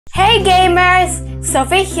Hey gamers!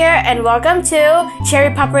 Sophie here and welcome to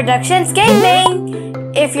Cherry Pop Productions Gaming!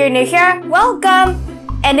 If you're new here, welcome!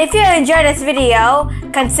 And if you enjoyed this video,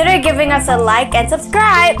 consider giving us a like and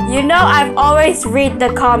subscribe! You know I've always read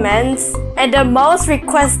the comments, and the most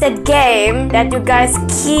requested game that you guys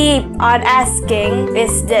keep on asking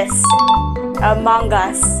is this. Among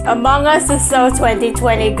Us. Among Us is so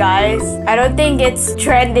 2020, guys. I don't think it's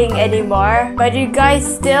trending anymore, but you guys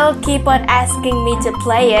still keep on asking me to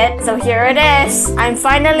play it, so here it is. I'm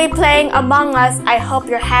finally playing Among Us. I hope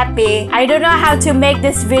you're happy. I don't know how to make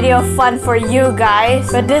this video fun for you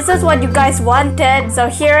guys, but this is what you guys wanted, so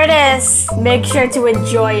here it is. Make sure to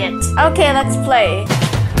enjoy it. Okay, let's play.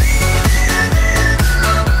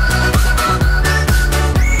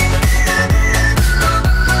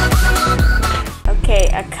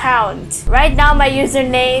 Account. Right now my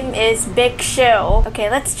username is Big Show. Okay,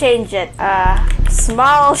 let's change it.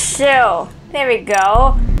 Small Show. There we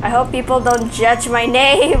go. I hope people don't judge my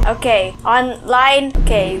name. Okay, online.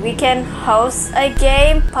 Okay, we can host a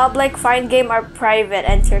game. Public, find game, or private.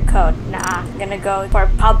 Enter code. Nah, I'm gonna go for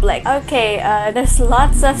public. Okay, there's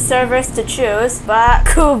lots of servers to choose, but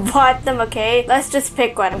who bought them? Okay, let's just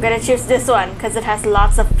pick one. I'm gonna choose this one because it has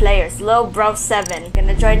lots of players. Low Bro 7. I'm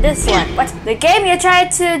gonna join this one. What? The game you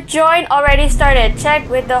tried to join already started. Check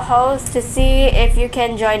with the host to see if you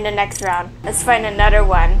can join the next round. Let's find another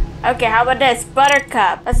one. Okay, how about this?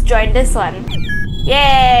 Buttercup. Let's join this one.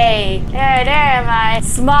 Yay! There am I.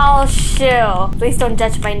 Small Shoe. Please don't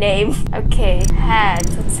judge my name. Okay, hat.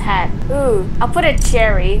 What's hat? Ooh, I'll put a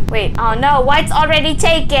cherry. Wait, oh no, white's already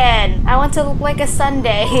taken. I want to look like a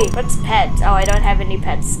sundae. What's pet? Oh, I don't have any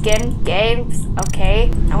pets. Skin, games.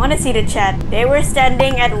 Okay, I want to see the chat. They were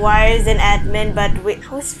standing at wires in admin, but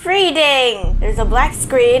who's reading? There's a black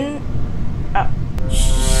screen. Oh,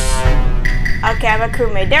 shh. Okay, I'm a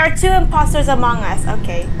crewmate. There are 2 imposters among us.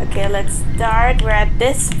 Okay, let's start. We're at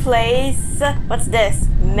this place. What's this?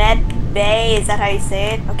 Med Bay. Is that how you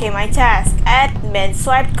say it? Okay, my task. Admin.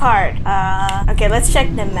 Swipe card. Okay, let's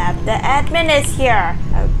check the map. The admin is here.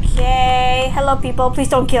 Okay. Hello, people. Please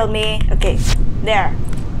don't kill me. Okay, there.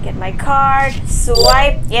 Get my card.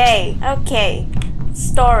 Swipe. Yay. Okay.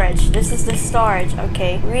 Storage. This is the storage.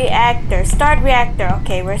 Okay. Reactor. Start reactor.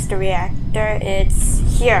 Okay, where's the reactor? It's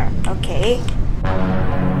here. Okay.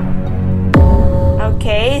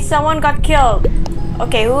 Okay, someone got killed.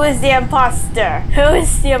 Okay, who is the imposter? Who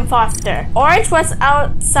is the imposter? Orange was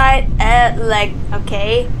outside like,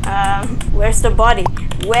 okay. Where's the body?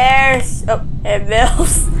 Where's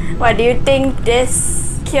Mills? What do you think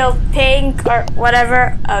this killed Pink or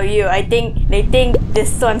whatever? Oh, you. I think they think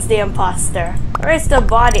this one's the imposter. Where is the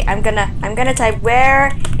body? I'm gonna type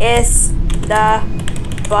where is the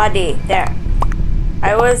body? There.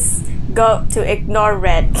 I was go to ignore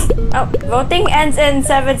red. Oh, voting ends in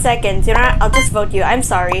 7 seconds. You know what? I'll just vote you. I'm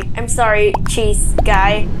sorry. I'm sorry, cheese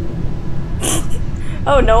guy.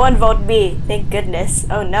 Oh, no one vote me. Thank goodness.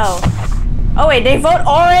 Oh no. Oh wait, they vote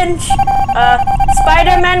orange?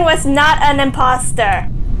 Spider-Man was not an imposter.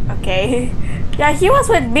 Okay. Yeah, he was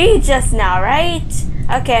with me just now, right?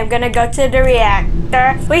 Okay, I'm gonna go to the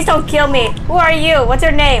reactor. Please don't kill me. Who are you? What's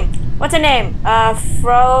your name? What's your name? Okay,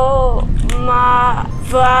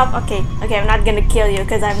 I'm not gonna kill you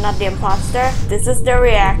because I'm not the imposter. This is the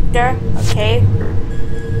reactor. Okay.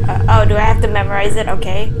 Oh, do I have to memorize it?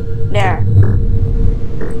 Okay. There.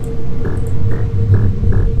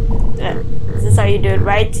 This is how you do it,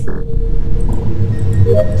 right?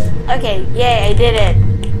 Okay, yay, I did it.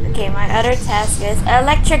 Okay, my other task is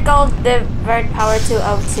electrical divert power to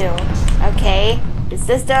O2. Okay. Is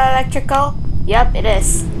this the electrical? Yep, it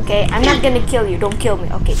is. Okay, I'm not gonna kill you. Don't kill me.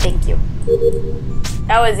 Okay, thank you.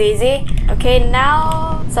 That was easy. Okay,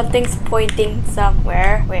 now something's pointing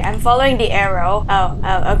somewhere. Wait, I'm following the arrow. Oh,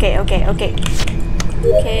 okay. Okay,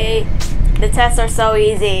 the tests are so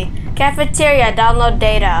easy. Cafeteria, download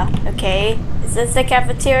data. Okay, is this the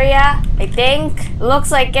cafeteria? I think.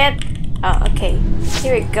 Looks like it. Oh, okay.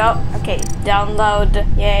 Here we go. Okay, download.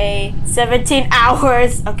 Yay. 17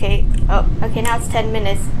 hours. Okay. Oh, okay, now it's 10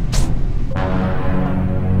 minutes.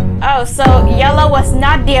 Oh, so yellow was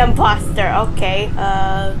not the imposter. Okay.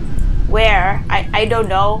 Where? I don't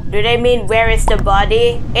know. Do they mean where is the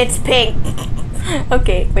body? It's pink.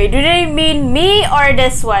 Okay. Wait, do they mean me or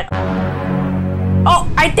this one? Oh,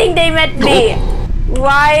 I think they meant me.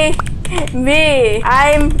 Why me?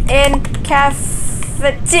 I'm in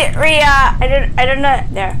cafeteria. I don't know.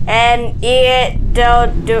 There. And eat,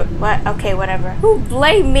 don't do what? Okay, whatever. Who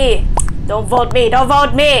blame me? Don't vote me. Don't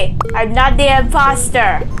vote me. I'm not the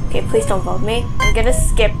imposter. Okay, please don't vote me. I'm gonna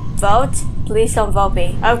skip vote. Please don't vote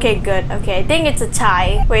me. Okay, good. Okay, I think it's a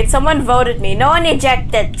tie. Wait, someone voted me. No one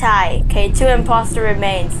ejected. Tie. Okay, 2 imposter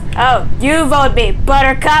remains. Oh, you vote me.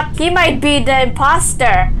 Buttercup. He might be the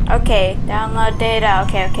imposter. Okay, download data.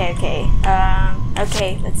 Okay.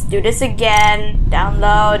 Okay, let's do this again.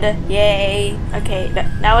 Download. Yay. Okay,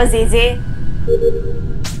 that was easy.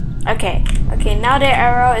 Okay, now the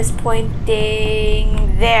arrow is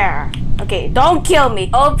pointing there. Okay, don't kill me.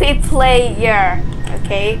 OP player.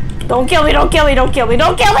 Okay, don't kill me. Okay,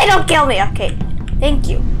 thank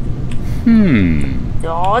you.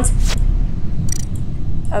 Don't.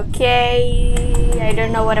 Okay, I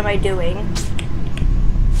don't know what am I doing.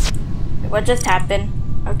 What just happened?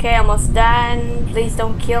 Okay, almost done. Please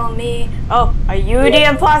don't kill me. Oh, are you the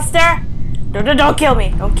imposter? Don't kill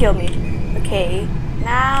me. Okay,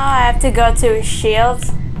 now I have to go to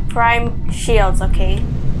shields. Prime shields, okay.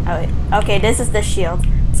 Oh, okay, this is the shield.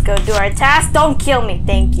 Let's go do our task. Don't kill me.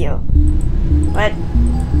 Thank you. What?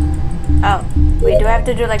 Oh, wait, do I have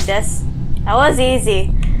to do like this? That was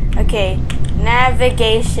easy. Okay,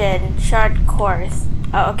 navigation, short course.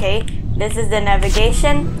 Oh, okay, this is the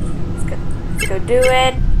navigation. Let's go do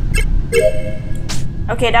it.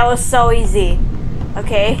 Okay, that was so easy.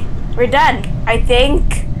 Okay, we're done, I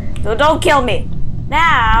think. So don't kill me.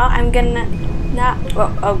 Now, I'm gonna...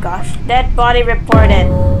 Oh gosh, dead body reported.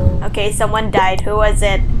 Okay, someone died. Who was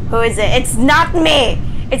it? It's not me!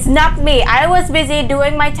 I was busy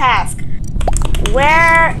doing my task.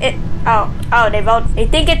 Where it... Oh, they vote. They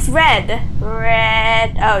think it's red.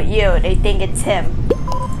 Oh, you. They think it's him.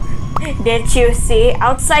 Did you see?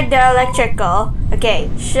 Outside the electrical. Okay,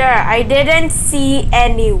 sure. I didn't see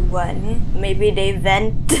anyone. Maybe they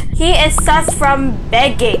vent. He is sus from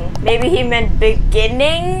begging. Maybe he meant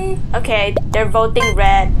beginning? Okay, they're voting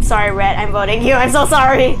red. Sorry, red. I'm voting you. I'm so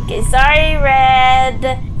sorry. Okay, sorry,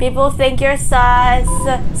 red. People think you're sus.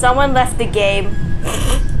 Someone left the game.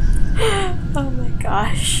 Oh my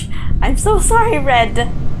gosh. I'm so sorry, red.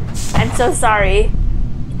 I'm so sorry.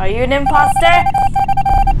 Are you an imposter?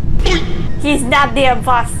 He's not the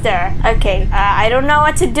imposter. Okay, I don't know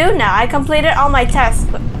what to do now. I completed all my tests.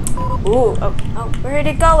 Ooh, oh, where are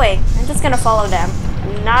they going? I'm just gonna follow them.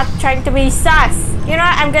 I'm not trying to be sus. You know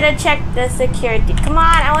what? I'm gonna check the security. Come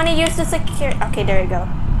on, I want to use the security. Okay, there we go.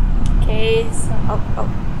 Okay, so,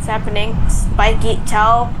 what's happening? Spiky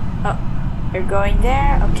toe. Oh, you're going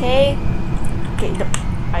there. Okay. Okay,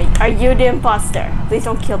 are you the imposter? Please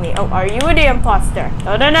don't kill me. Oh, are you the imposter?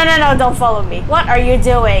 No, don't follow me. What are you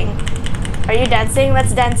doing? Are you dancing?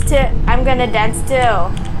 Let's dance too. I'm gonna dance too.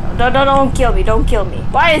 Don't kill me. Don't kill me.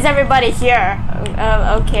 Why is everybody here?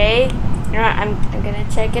 Okay. I'm gonna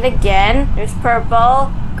check it again. There's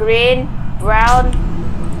purple, green, brown.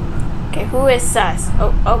 Okay, who is sus?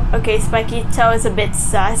 Oh, okay, Spiky Toe is a bit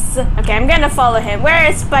sus. Okay, I'm gonna follow him. Where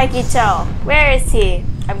is Spiky Toe? Where is he?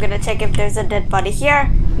 I'm gonna check if there's a dead body here.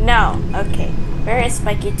 No. Okay. Where is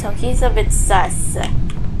Spiky Toe? He's a bit sus.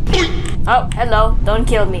 Oh, hello. Don't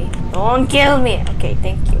kill me. Don't kill me. Okay,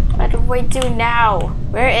 thank you. What do we do now?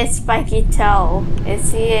 Where is Spiky Toe?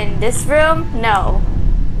 Is he in this room? No.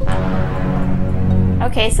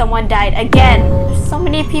 Okay, someone died again. So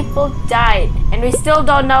many people died. And we still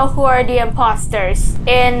don't know who are the imposters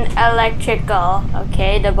in electrical.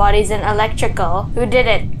 Okay, the body's in electrical. Who did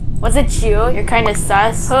it? Was it you? You're kind of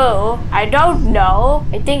sus. Who? I don't know.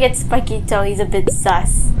 I think it's Spiky Toe. He's a bit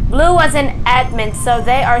sus. Blue was an admin, so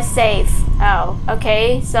they are safe. Oh,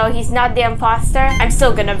 okay. So he's not the imposter. I'm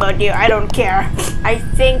still gonna vote you. I don't care. I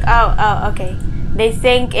think... Oh, okay. They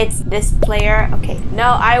think it's this player. Okay.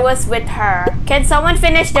 No, I was with her. Can someone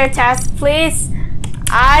finish their task, please?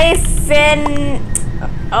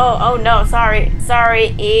 Oh no, sorry.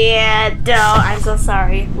 Yeah, no, I'm so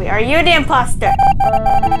sorry. Wait, are you the imposter?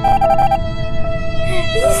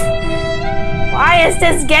 Why is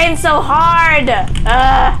this game so hard?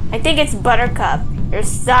 I think it's Buttercup. You're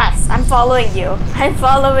sus. I'm following you.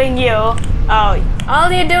 Oh,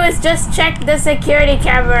 all you do is just check the security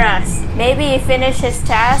cameras. Maybe you finish his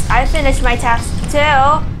task. I finished my task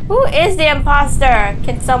too. Who is the imposter?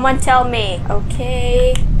 Can someone tell me?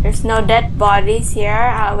 Okay, there's no dead bodies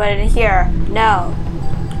here. How about in here? No.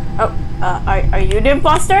 Oh, are you the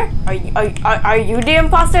imposter? Are you the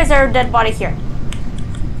imposter? Is there a dead body here?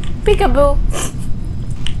 Peekaboo.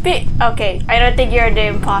 Okay, I don't think you're the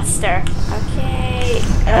imposter. Okay.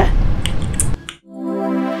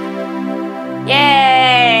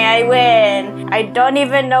 Yay! I win. I don't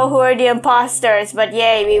even know who are the imposters, but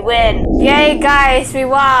yay, we win. Yay, guys, we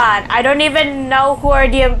won. I don't even know who are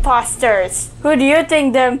the imposters. Who do you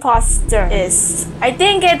think the imposter is? I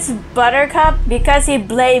think it's Buttercup because he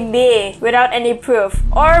blamed me without any proof.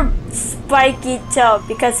 Or Spiky Toe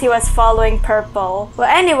because he was following Purple.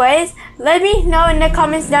 Well, anyways, let me know in the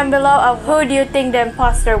comments down below of who do you think the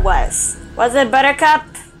imposter was. Was it Buttercup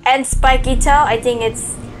and Spiky Toe? I think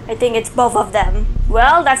it's both of them.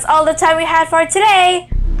 Well, that's all the time we had for today.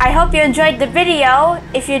 I hope you enjoyed the video.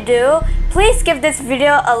 If you do, please give this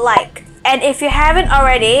video a like. And if you haven't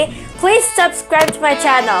already, please subscribe to my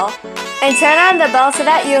channel and turn on the bell so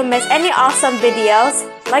that you don't miss any awesome videos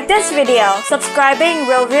like this video. Subscribing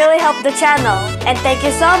will really help the channel. And thank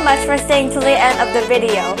you so much for staying till the end of the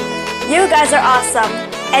video. You guys are awesome.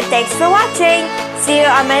 And thanks for watching. See you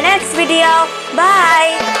on my next video.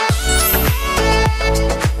 Bye!